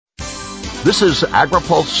This is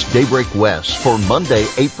AgriPulse Daybreak West for Monday,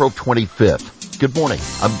 April 25th. Good morning.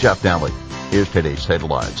 I'm Jeff Nally. Here's today's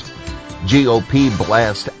headlines. GOP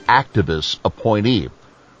blast activist appointee.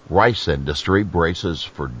 Rice industry braces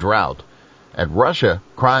for drought. And Russia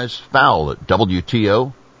cries foul at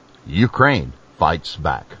WTO. Ukraine fights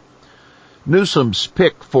back. Newsom's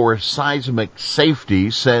pick for seismic safety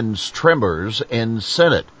sends tremors in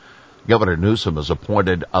Senate. Governor Newsom has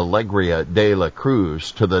appointed Alegria de la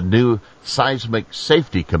Cruz to the new Seismic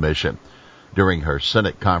Safety Commission. During her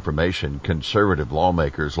Senate confirmation, conservative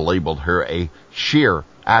lawmakers labeled her a sheer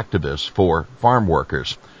activist for farm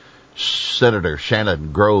workers. Senator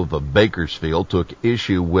Shannon Grove of Bakersfield took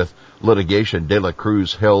issue with litigation de la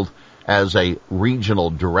Cruz held as a regional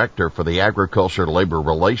director for the Agriculture Labor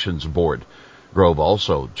Relations Board. Grove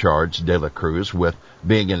also charged de la Cruz with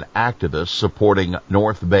being an activist supporting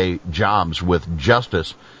North Bay Jobs with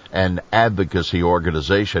Justice, an advocacy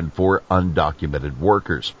organization for undocumented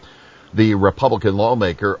workers. The Republican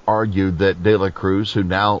lawmaker argued that de la Cruz, who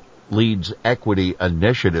now leads equity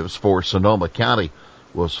initiatives for Sonoma County,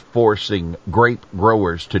 was forcing grape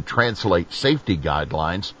growers to translate safety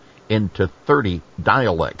guidelines into 30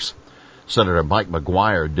 dialects. Senator Mike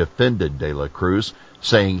McGuire defended de la Cruz,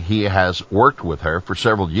 saying he has worked with her for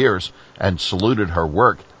several years and saluted her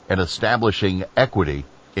work in establishing equity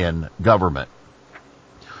in government.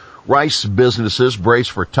 Rice businesses brace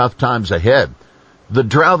for tough times ahead. The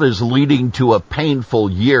drought is leading to a painful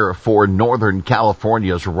year for Northern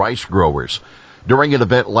California's rice growers. During an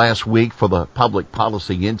event last week for the Public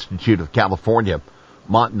Policy Institute of California,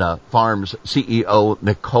 Montana Farms CEO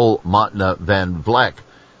Nicole Montana Van Vleck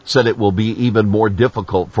said it will be even more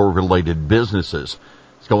difficult for related businesses.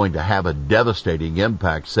 It's going to have a devastating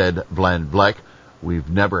impact, said Van Vleck. We've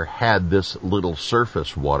never had this little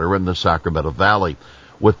surface water in the Sacramento Valley.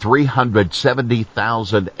 With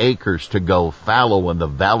 370,000 acres to go fallow in the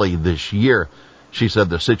valley this year, she said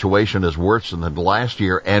the situation is worse than last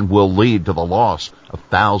year and will lead to the loss of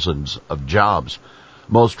thousands of jobs.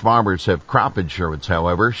 Most farmers have crop insurance,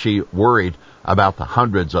 however. She worried about the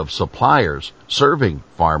hundreds of suppliers serving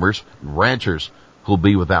farmers and ranchers who'll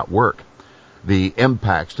be without work. The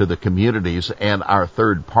impacts to the communities and our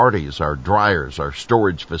third parties, our dryers, our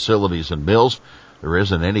storage facilities and mills, there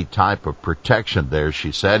isn't any type of protection there,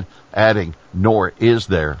 she said, adding, nor is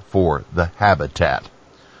there for the habitat.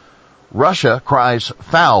 Russia cries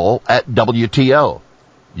foul at WTO.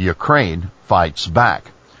 Ukraine fights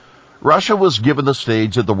back. Russia was given the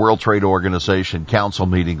stage at the World Trade Organization Council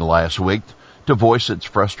meeting last week to voice its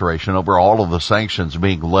frustration over all of the sanctions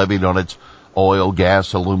being levied on its oil,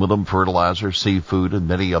 gas, aluminum, fertilizer, seafood, and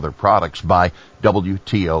many other products by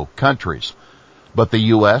WTO countries. But the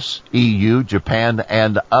U.S., EU, Japan,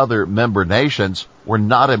 and other member nations were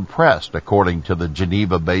not impressed, according to the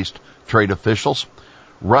Geneva-based trade officials.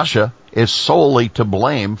 Russia is solely to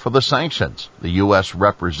blame for the sanctions, the U.S.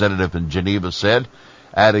 representative in Geneva said,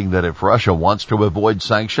 adding that if Russia wants to avoid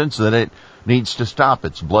sanctions, then it needs to stop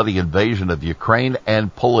its bloody invasion of Ukraine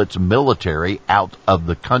and pull its military out of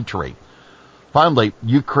the country. Finally,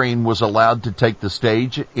 Ukraine was allowed to take the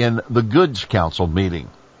stage in the Goods Council meeting.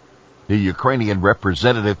 The Ukrainian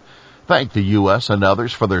representative thanked the U.S. and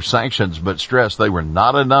others for their sanctions, but stressed they were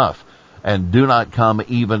not enough and do not come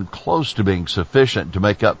even close to being sufficient to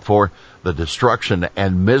make up for the destruction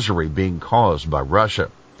and misery being caused by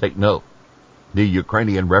Russia. Take note. The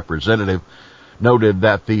Ukrainian representative noted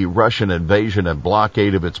that the Russian invasion and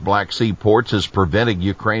blockade of its Black Sea ports is preventing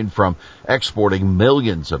Ukraine from exporting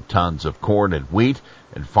millions of tons of corn and wheat,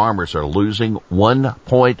 and farmers are losing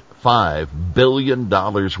 $1.5 billion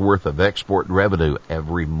worth of export revenue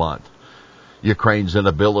every month. Ukraine's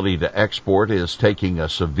inability to export is taking a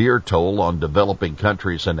severe toll on developing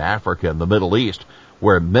countries in Africa and the Middle East,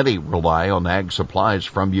 where many rely on ag supplies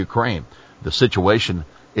from Ukraine. The situation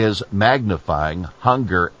is magnifying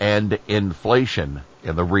hunger and inflation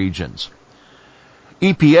in the regions.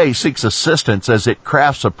 EPA seeks assistance as it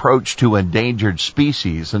crafts approach to endangered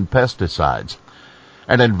species and pesticides.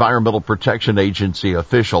 An Environmental Protection Agency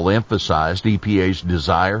official emphasized EPA's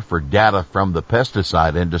desire for data from the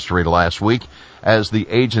pesticide industry last week as the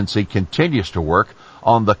agency continues to work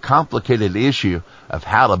on the complicated issue of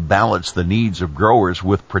how to balance the needs of growers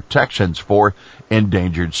with protections for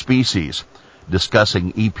endangered species.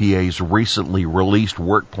 Discussing EPA's recently released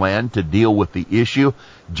work plan to deal with the issue,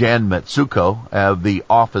 Jan Metsuko of the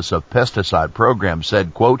Office of Pesticide Program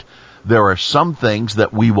said, quote, "There are some things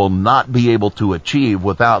that we will not be able to achieve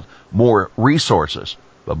without more resources,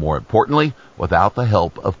 but more importantly, without the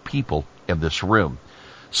help of people in this room."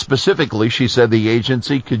 Specifically, she said the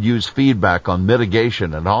agency could use feedback on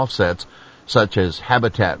mitigation and offsets such as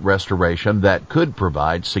habitat restoration, that could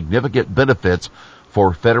provide significant benefits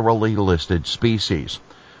for federally listed species.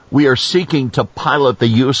 We are seeking to pilot the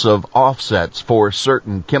use of offsets for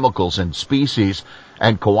certain chemicals and species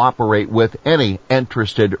and cooperate with any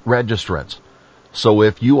interested registrants. So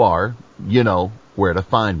if you are, you know where to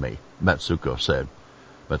find me, Matsuko said.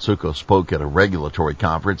 Matsuko spoke at a regulatory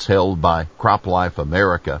conference held by CropLife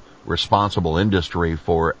America, Responsible Industry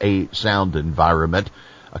for a Sound Environment,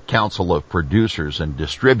 a council of producers and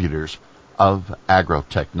distributors of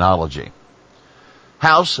agrotechnology.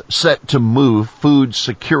 House set to move food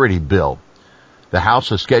security bill. The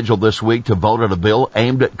House is scheduled this week to vote on a bill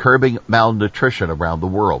aimed at curbing malnutrition around the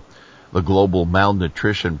world. The Global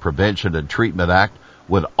Malnutrition Prevention and Treatment Act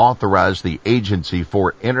would authorize the Agency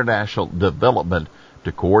for International Development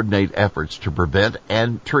to coordinate efforts to prevent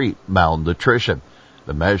and treat malnutrition.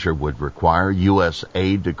 The measure would require U.S.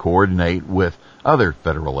 aid to coordinate with other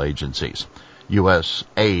federal agencies. U.S.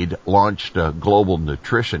 aid launched a global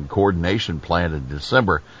nutrition coordination plan in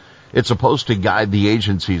December. It's supposed to guide the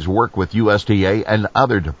agency's work with USDA and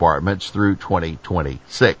other departments through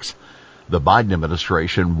 2026. The Biden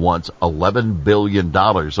administration wants $11 billion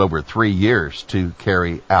over 3 years to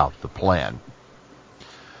carry out the plan.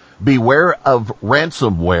 Beware of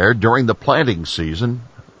ransomware during the planting season,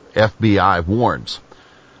 FBI warns.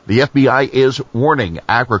 The FBI is warning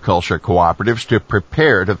agriculture cooperatives to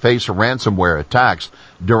prepare to face ransomware attacks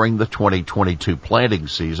during the 2022 planting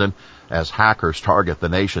season as hackers target the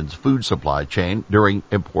nation's food supply chain during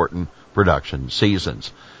important production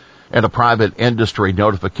seasons. In a private industry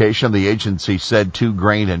notification, the agency said 2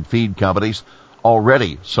 grain and feed companies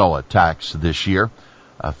already saw attacks this year.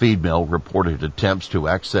 A feed mill reported attempts to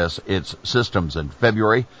access its systems in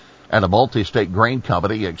February, and a multi-state grain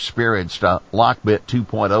company experienced a Lockbit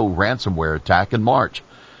 2.0 ransomware attack in March.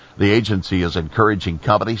 The agency is encouraging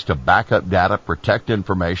companies to back up data, protect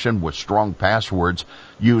information with strong passwords,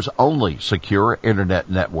 use only secure internet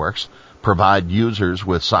networks, provide users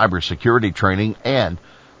with cybersecurity training, and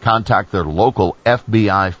contact their local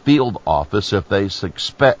FBI field office if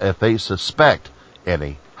they suspect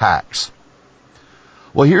any hacks.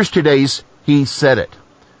 Well, here's today's He Said It.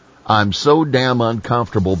 I'm so damn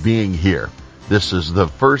uncomfortable being here. This is the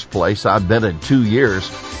first place I've been in 2 years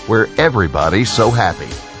where everybody's so happy.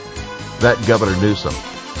 That Governor Newsom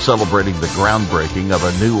celebrating the groundbreaking of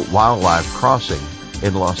a new wildlife crossing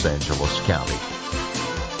in Los Angeles County.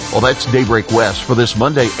 Well, that's Daybreak West for this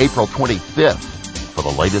Monday, April 25th. For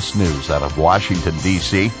the latest news out of Washington,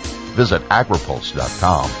 D.C., visit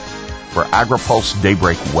agripulse.com. For AgriPulse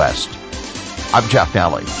Daybreak West, I'm Jeff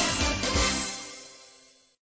Nally.